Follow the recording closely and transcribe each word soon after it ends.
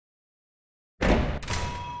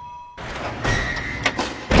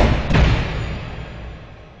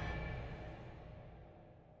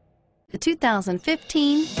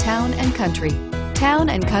2015 Town & Country. Town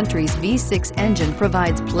 & Country's V6 engine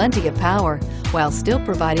provides plenty of power while still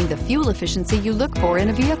providing the fuel efficiency you look for in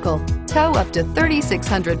a vehicle. Tow up to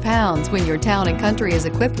 3,600 pounds when your Town & Country is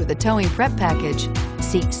equipped with a towing prep package.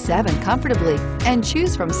 Seat 7 comfortably and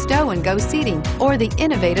choose from stow and go seating or the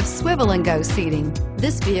innovative swivel and go seating.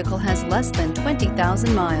 This vehicle has less than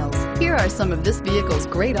 20,000 miles. Here are some of this vehicle's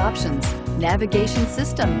great options: navigation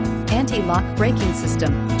system, anti-lock braking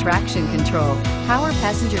system, traction control, power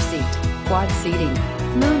passenger seat, quad seating,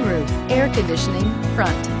 moonroof, air conditioning,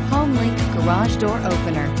 front, home link garage door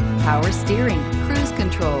opener, power steering, cruise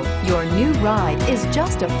control. Your new ride is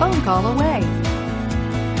just a phone call away.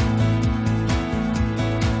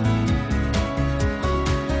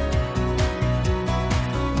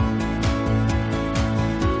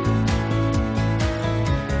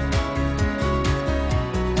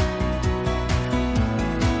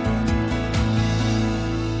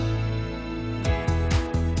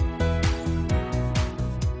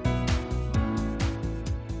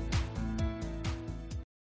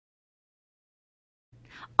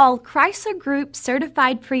 All Chrysler Group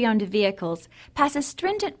certified pre-owned vehicles pass a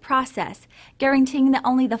stringent process guaranteeing that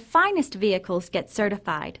only the finest vehicles get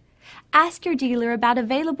certified. Ask your dealer about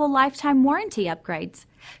available lifetime warranty upgrades.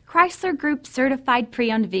 Chrysler Group certified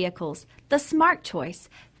pre-owned vehicles, the smart choice,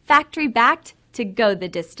 factory backed to go the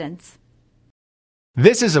distance.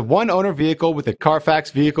 This is a one-owner vehicle with a Carfax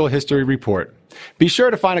Vehicle History Report. Be sure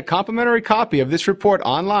to find a complimentary copy of this report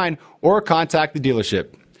online or contact the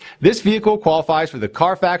dealership. This vehicle qualifies for the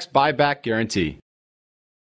Carfax buyback guarantee.